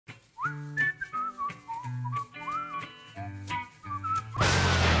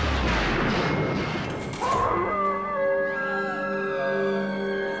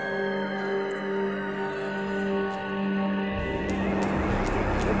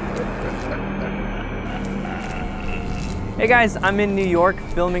Hey guys, I'm in New York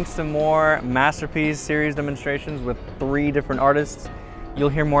filming some more Masterpiece series demonstrations with 3 different artists. You'll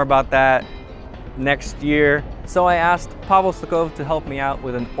hear more about that next year. So I asked Pavel Sokov to help me out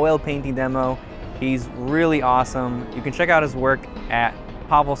with an oil painting demo. He's really awesome. You can check out his work at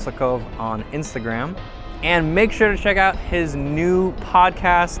Pavel Sokov on Instagram. And make sure to check out his new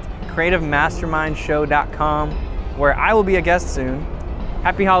podcast, creativemastermindshow.com, where I will be a guest soon.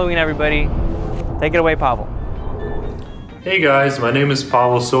 Happy Halloween, everybody. Take it away, Pavel. Hey guys, my name is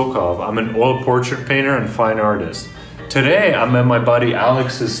Pavel Sokov. I'm an oil portrait painter and fine artist. Today I'm at my buddy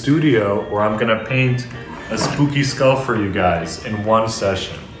Alex's studio where I'm gonna paint a spooky skull for you guys in one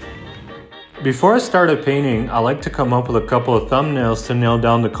session. Before I started painting, I like to come up with a couple of thumbnails to nail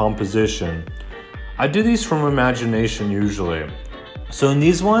down the composition. I do these from imagination usually. So in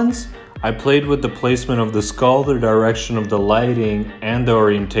these ones, I played with the placement of the skull, the direction of the lighting, and the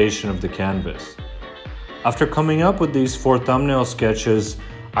orientation of the canvas. After coming up with these 4 thumbnail sketches,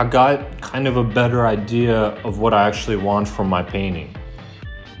 I got kind of a better idea of what I actually want from my painting.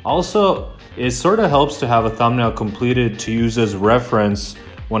 Also, it sort of helps to have a thumbnail completed to use as reference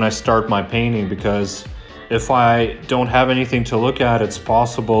when I start my painting, because if I don't have anything to look at, it's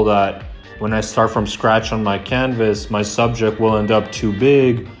possible that when I start from scratch on my canvas, my subject will end up too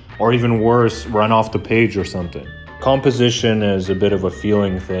big, or even worse, run off the page or something. Composition is a bit of a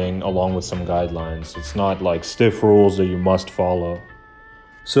feeling thing along with some guidelines. It's not like stiff rules that you must follow.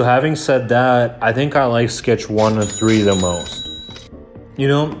 So having said that, I think I like sketch 1 and 3 the most. You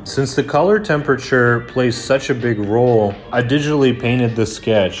know, since the color temperature plays such a big role, I digitally painted this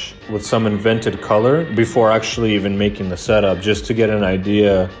sketch with some invented color before actually even making the setup, just to get an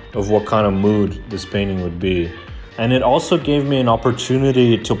idea of what kind of mood this painting would be. And it also gave me an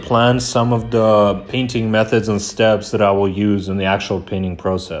opportunity to plan some of the painting methods and steps that I will use in the actual painting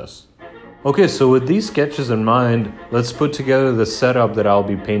process. Okay, so with these sketches in mind, let's put together the setup that I'll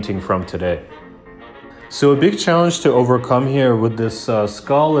be painting from today. So a big challenge to overcome here with this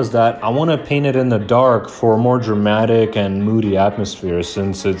skull is that I want to paint it in the dark for a more dramatic and moody atmosphere,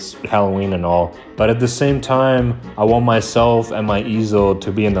 since it's Halloween and all. But at the same time, I want myself and my easel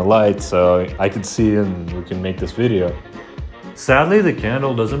to be in the light so I can see and we can make this video. Sadly, the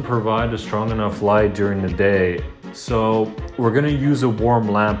candle doesn't provide a strong enough light during the day, so we're going to use a warm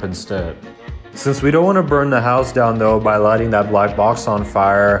lamp instead. Since we don't want to burn the house down though by lighting that black box on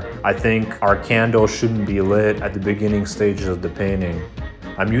fire, I think our candle shouldn't be lit at the beginning stages of the painting.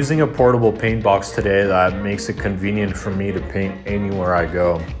 I'm using a portable paint box today that makes it convenient for me to paint anywhere I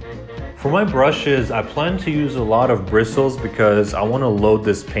go. For my brushes, I plan to use a lot of bristles because I want to load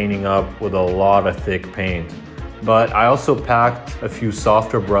this painting up with a lot of thick paint. But I also packed a few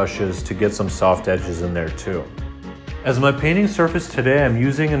softer brushes to get some soft edges in there too. As my painting surface today, I'm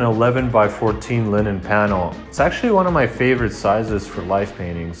using an 11 by 14 linen panel. It's actually one of my favorite sizes for life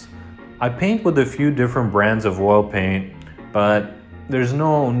paintings. I paint with a few different brands of oil paint, but there's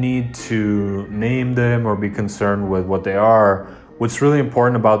no need to name them or be concerned with what they are. What's really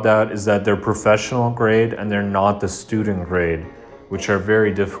important about that is that they're professional grade and they're not the student grade, which are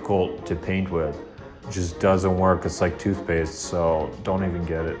very difficult to paint with. It just doesn't work. It's like toothpaste, so don't even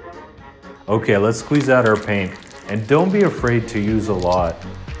get it. Okay, let's squeeze out our paint. And don't be afraid to use a lot.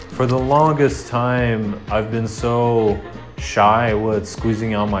 For the longest time, I've been so shy with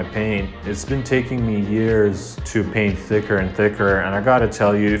squeezing out my paint. It's been taking me years to paint thicker and thicker, and I gotta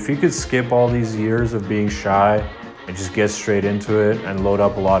tell you, if you could skip all these years of being shy and just get straight into it and load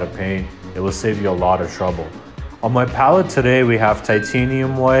up a lot of paint, it will save you a lot of trouble. On my palette today, we have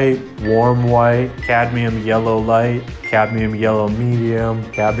titanium white, warm white, cadmium yellow light, cadmium yellow medium,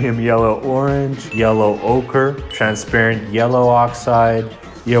 cadmium yellow orange, yellow ochre, transparent yellow oxide.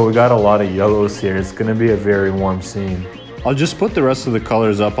 Yeah, we got a lot of yellows here. It's gonna be a very warm scene. I'll just put the rest of the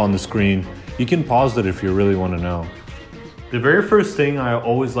colors up on the screen. You can pause it if you really wanna know. The very first thing I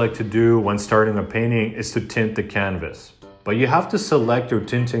always like to do when starting a painting is to tint the canvas. But you have to select your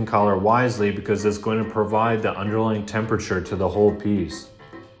tinting color wisely because it's going to provide the underlying temperature to the whole piece.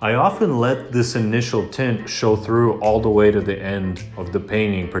 I often let this initial tint show through all the way to the end of the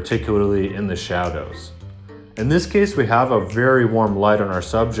painting, particularly in the shadows. In this case, we have a very warm light on our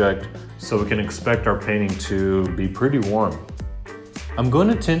subject, so we can expect our painting to be pretty warm. I'm going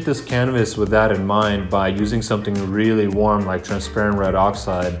to tint this canvas with that in mind by using something really warm like transparent red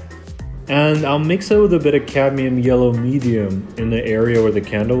oxide. And I'll mix it with a bit of cadmium yellow medium in the area where the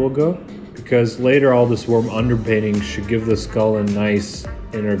candle will go, because later all this warm underpainting should give the skull a nice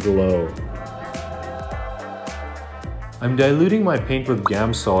inner glow. I'm diluting my paint with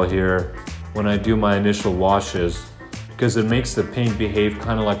Gamsol here when I do my initial washes, because it makes the paint behave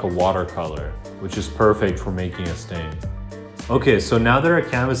kind of like a watercolor, which is perfect for making a stain. Okay, so now that our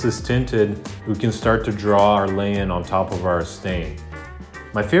canvas is tinted, we can start to draw our lay-in on top of our stain.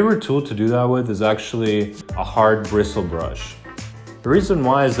 My favorite tool to do that with is actually a hard bristle brush. The reason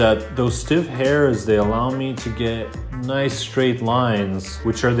why is that those stiff hairs, they allow me to get nice straight lines,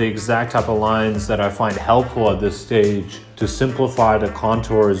 which are the exact type of lines that I find helpful at this stage to simplify the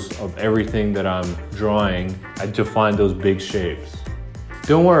contours of everything that I'm drawing and to find those big shapes.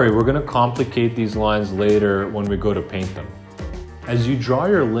 Don't worry, we're gonna complicate these lines later when we go to paint them. As you draw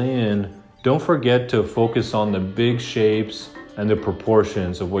your lay-in, don't forget to focus on the big shapes and the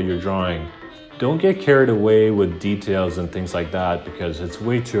proportions of what you're drawing. Don't get carried away with details and things like that because it's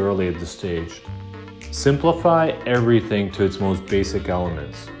way too early at this stage. Simplify everything to its most basic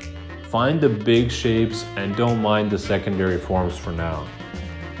elements. Find the big shapes and don't mind the secondary forms for now.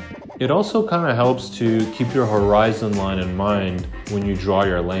 It also kind of helps to keep your horizon line in mind when you draw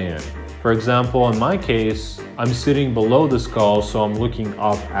your lay-in. For example, in my case, I'm sitting below the skull, so I'm looking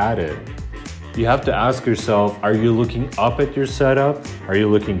up at it. You have to ask yourself, are you looking up at your setup? Are you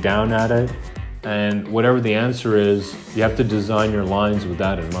looking down at it? And whatever the answer is, you have to design your lines with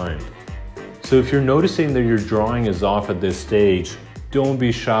that in mind. So if you're noticing that your drawing is off at this stage, don't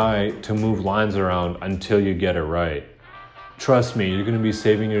be shy to move lines around until you get it right. Trust me, you're going to be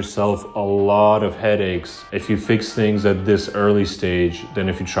saving yourself a lot of headaches if you fix things at this early stage than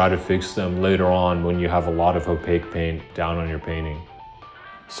if you try to fix them later on when you have a lot of opaque paint down on your painting.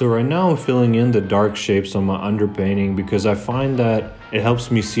 So right now I'm filling in the dark shapes on my underpainting because I find that it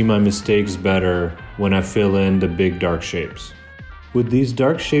helps me see my mistakes better when I fill in the big dark shapes. With these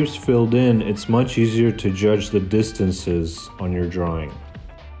dark shapes filled in, it's much easier to judge the distances on your drawing.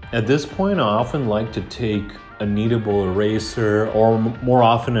 At this point, I often like to take a kneadable eraser or more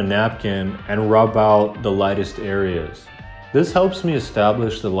often a napkin and rub out the lightest areas. This helps me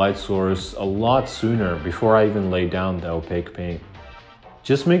establish the light source a lot sooner before I even lay down the opaque paint.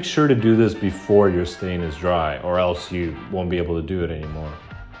 Just make sure to do this before your stain is dry or else you won't be able to do it anymore.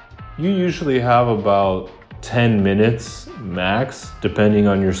 You usually have about 10 minutes max, depending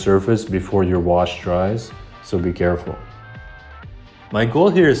on your surface, before your wash dries, so be careful. My goal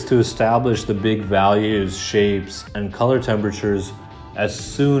here is to establish the big values, shapes, and color temperatures as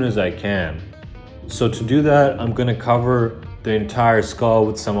soon as I can. So to do that, I'm going to cover the entire skull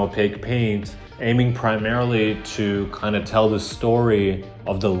with some opaque paint, aiming primarily to kind of tell the story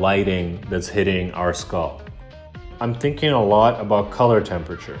of the lighting that's hitting our skull. I'm thinking a lot about color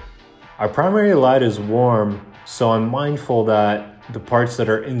temperature. Our primary light is warm, so I'm mindful that the parts that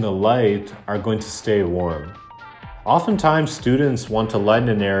are in the light are going to stay warm. Oftentimes students want to lighten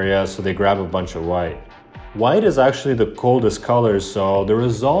an area, so they grab a bunch of white. White is actually the coldest color, so the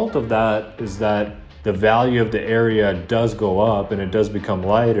result of that is that the value of the area does go up and it does become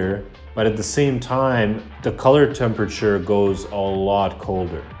lighter, but at the same time, the color temperature goes a lot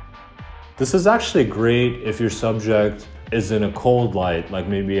colder. This is actually great if your subject is in a cold light, like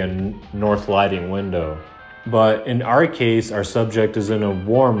maybe a north lighting window. But in our case, our subject is in a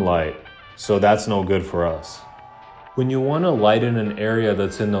warm light, so that's no good for us. When you want to lighten an area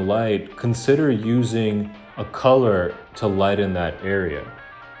that's in the light, consider using a color to lighten that area.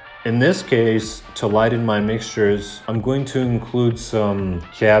 In this case, to lighten my mixtures, I'm going to include some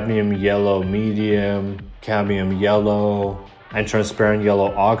cadmium yellow medium, cadmium yellow, and transparent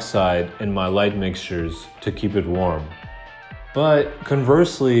yellow oxide in my light mixtures to keep it warm. But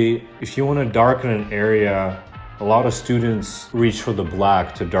conversely, if you want to darken an area, a lot of students reach for the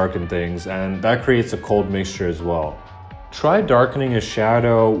black to darken things, and that creates a cold mixture as well. Try darkening a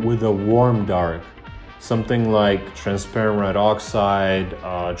shadow with a warm dark. Something like transparent red oxide,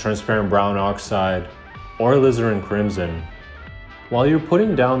 transparent brown oxide, or alizarin crimson. While you're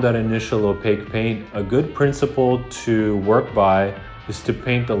putting down that initial opaque paint, a good principle to work by is to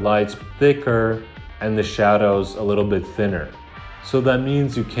paint the lights thicker and the shadows a little bit thinner. So that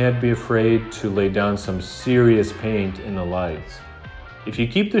means you can't be afraid to lay down some serious paint in the lights. If you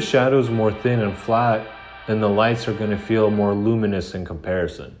keep the shadows more thin and flat, then the lights are going to feel more luminous in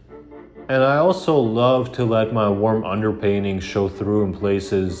comparison. And I also love to let my warm underpainting show through in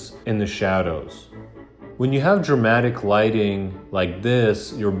places in the shadows. When you have dramatic lighting like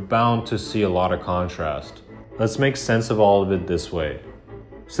this, you're bound to see a lot of contrast. Let's make sense of all of it this way.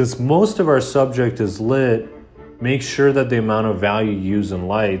 Since most of our subject is lit, make sure that the amount of value used in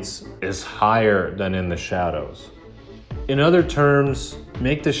lights is higher than in the shadows. In other terms,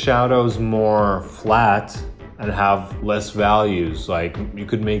 make the shadows more flat and have less values. Like you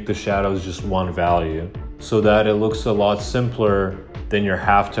could make the shadows just one value so that it looks a lot simpler than your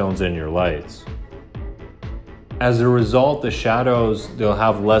halftones and your lights. As a result, the shadows, they'll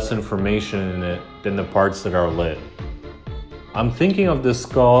have less information in it than the parts that are lit. I'm thinking of this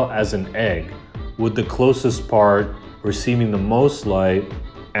skull as an egg, with the closest part receiving the most light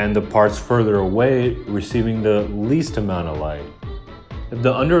and the parts further away receiving the least amount of light. If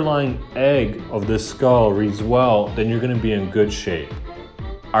the underlying egg of this skull reads well, then you're going to be in good shape.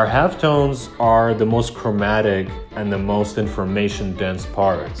 Our halftones are the most chromatic and the most information-dense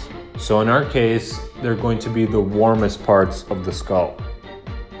parts. So in our case, they're going to be the warmest parts of the skull.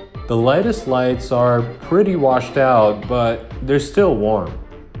 The lightest lights are pretty washed out, but they're still warm.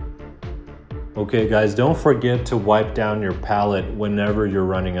 Okay guys, don't forget to wipe down your palette whenever you're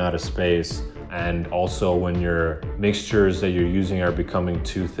running out of space, and also when your mixtures that you're using are becoming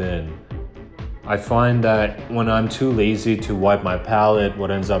too thin. I find that when I'm too lazy to wipe my palette,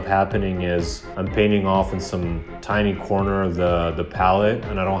 what ends up happening is I'm painting off in some tiny corner of the palette,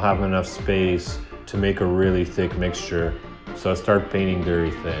 and I don't have enough space to make a really thick mixture, so I start painting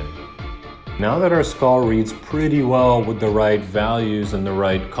very thin. Now that our skull reads pretty well with the right values and the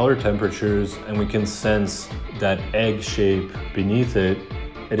right color temperatures, and we can sense that egg shape beneath it,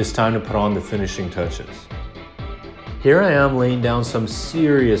 it is time to put on the finishing touches. Here I am laying down some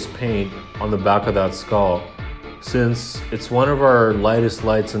serious paint on the back of that skull. Since it's one of our lightest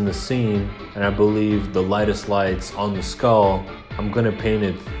lights in the scene, and I believe the lightest lights on the skull, I'm gonna paint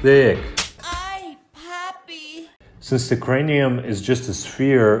it thick. Ay, papi. Since the cranium is just a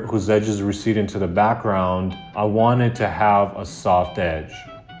sphere whose edges recede into the background, I want it to have a soft edge.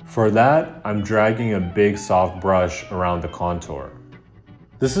 For that, I'm dragging a big soft brush around the contour.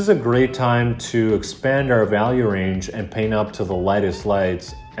 This is a great time to expand our value range and paint up to the lightest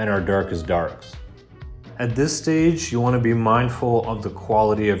lights and our darkest darks. At this stage, you want to be mindful of the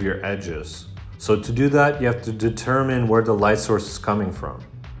quality of your edges. So to do that, you have to determine where the light source is coming from.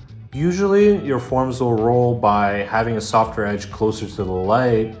 Usually, your forms will roll by having a softer edge closer to the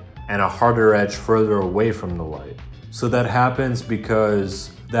light and a harder edge further away from the light. So that happens because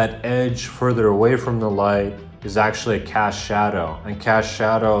that edge further away from the light is actually a cast shadow, and cast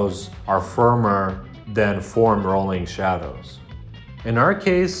shadows are firmer than form rolling shadows. In our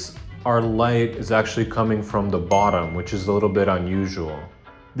case, our light is actually coming from the bottom, which is a little bit unusual.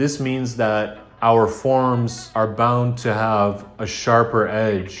 This means that our forms are bound to have a sharper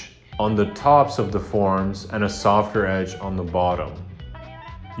edge on the tops of the forms and a softer edge on the bottom.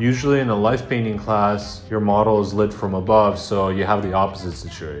 Usually in a life painting class, your model is lit from above, so you have the opposite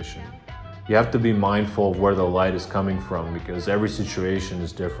situation. You have to be mindful of where the light is coming from because every situation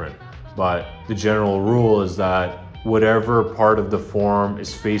is different. But the general rule is that whatever part of the form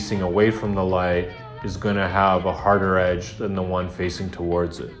is facing away from the light is going to have a harder edge than the one facing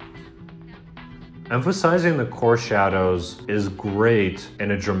towards it. Emphasizing the core shadows is great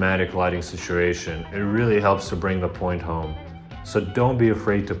in a dramatic lighting situation. It really helps to bring the point home. So don't be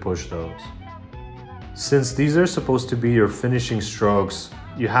afraid to push those. Since these are supposed to be your finishing strokes,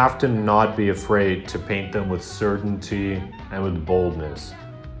 you have to not be afraid to paint them with certainty and with boldness,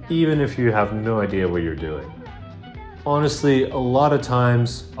 even if you have no idea what you're doing. Honestly, a lot of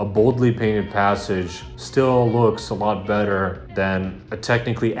times, a boldly painted passage still looks a lot better than a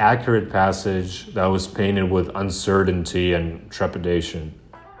technically accurate passage that was painted with uncertainty and trepidation.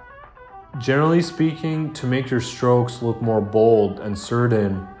 Generally speaking, to make your strokes look more bold and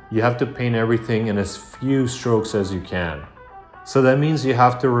certain, you have to paint everything in as few strokes as you can. So that means you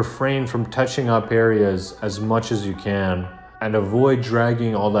have to refrain from touching up areas as much as you can and avoid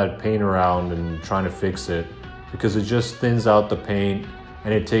dragging all that paint around and trying to fix it, because it just thins out the paint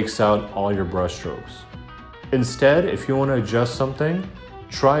and it takes out all your brush strokes. Instead, if you want to adjust something,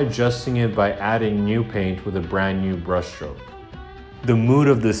 try adjusting it by adding new paint with a brand new brush stroke. The mood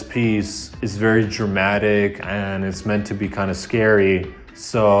of this piece is very dramatic and it's meant to be kind of scary,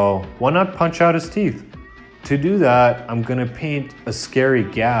 so why not punch out his teeth? To do that, I'm gonna paint a scary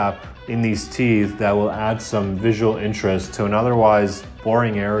gap in these teeth that will add some visual interest to an otherwise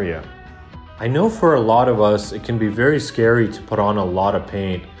boring area. I know for a lot of us, it can be very scary to put on a lot of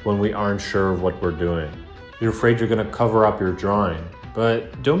paint when we aren't sure of what we're doing. You're afraid you're gonna cover up your drawing,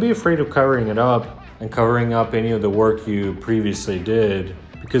 but don't be afraid of covering it up and covering up any of the work you previously did,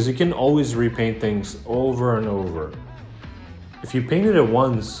 because you can always repaint things over and over. If you painted it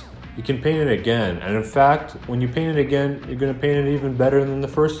once, you can paint it again, and in fact, when you paint it again, you're going to paint it even better than the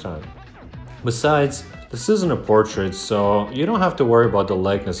first time. Besides, this isn't a portrait, so you don't have to worry about the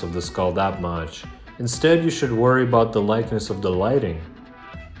likeness of the skull that much. Instead, you should worry about the likeness of the lighting.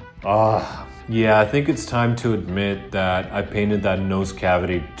 Yeah, I think it's time to admit that I painted that nose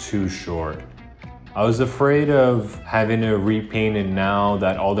cavity too short. I was afraid of having to repaint it now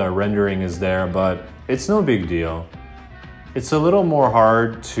that all that rendering is there, but It's no big deal. It's a little more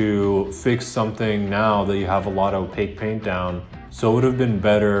hard to fix something now that you have a lot of opaque paint down, so it would have been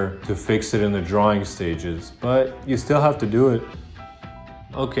better to fix it in the drawing stages, but you still have to do it.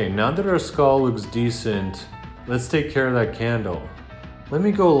 Okay, now that our skull looks decent, let's take care of that candle. Let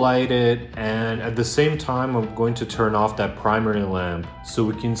me go light it, and at the same time I'm going to turn off that primary lamp so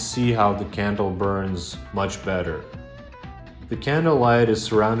we can see how the candle burns much better. The candle light is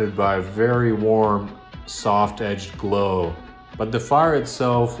surrounded by a very warm, soft-edged glow, but the fire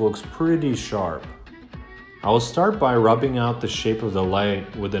itself looks pretty sharp. I will start by rubbing out the shape of the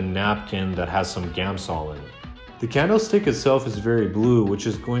light with a napkin that has some Gamsol in it. The candlestick itself is very blue, which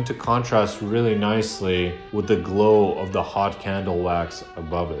is going to contrast really nicely with the glow of the hot candle wax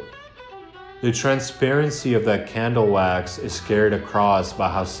above it. The transparency of that candle wax is carried across by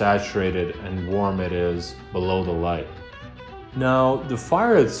how saturated and warm it is below the light. Now, the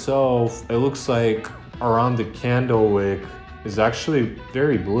fire itself, it looks like around the candle wick is actually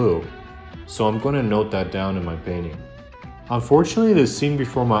very blue, so I'm going to note that down in my painting. Unfortunately, the scene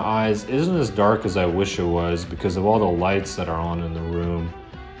before my eyes isn't as dark as I wish it was because of all the lights that are on in the room.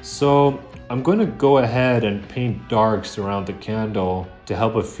 So I'm going to go ahead and paint darks around the candle to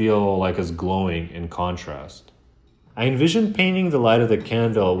help it feel like it's glowing in contrast. I envision painting the light of the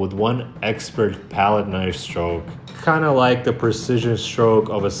candle with one expert palette knife stroke, kind of like the precision stroke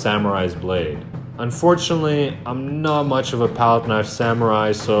of a samurai's blade. Unfortunately, I'm not much of a palette knife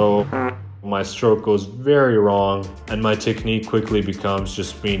samurai, so my stroke goes very wrong, and my technique quickly becomes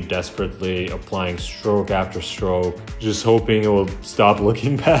just me desperately applying stroke after stroke, just hoping it will stop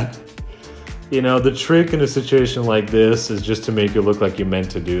looking bad. You know, the trick in a situation like this is just to make it look like you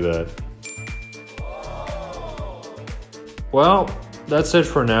meant to do that. Well, that's it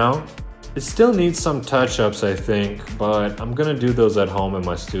for now. It still needs some touch-ups, I think, but I'm gonna do those at home in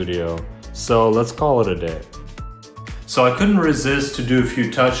my studio. So let's call it a day. So I couldn't resist to do a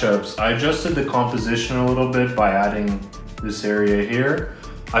few touch-ups. I adjusted the composition a little bit by adding this area here.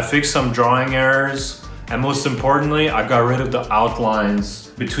 I fixed some drawing errors, and most importantly, I got rid of the outlines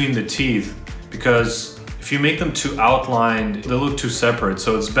between the teeth, because if you make them too outlined, they look too separate,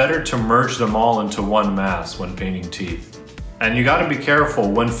 so it's better to merge them all into one mass when painting teeth. And you gotta be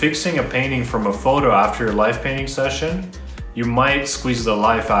careful, when fixing a painting from a photo after your live painting session, you might squeeze the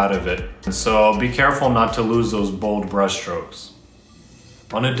life out of it. So be careful not to lose those bold brush strokes.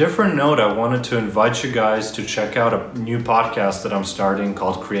 On a different note, I wanted to invite you guys to check out a new podcast that I'm starting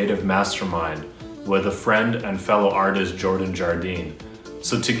called Creative Mastermind with a friend and fellow artist, Jordan Jardine.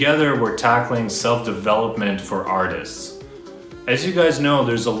 So together we're tackling self-development for artists. As you guys know,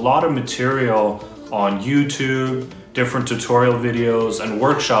 there's a lot of material on YouTube, different tutorial videos and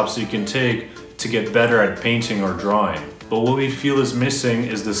workshops you can take to get better at painting or drawing. But what we feel is missing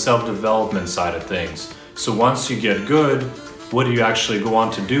is the self-development side of things. So once you get good, what do you actually go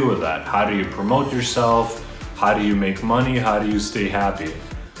on to do with that? How do you promote yourself? How do you make money? How do you stay happy?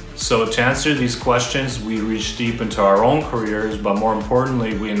 So to answer these questions, we reach deep into our own careers, but more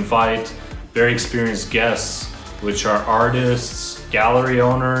importantly, we invite very experienced guests, which are artists, gallery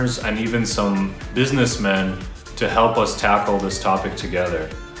owners, and even some businessmen to help us tackle this topic together.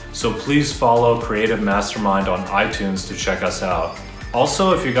 So please follow Creative Mastermind on iTunes to check us out.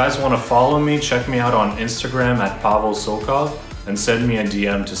 Also, if you guys want to follow me, check me out on Instagram at Pavel Sokov and send me a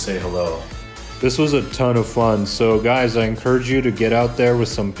DM to say hello. This was a ton of fun, so guys, I encourage you to get out there with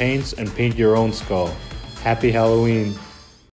some paints and paint your own skull. Happy Halloween!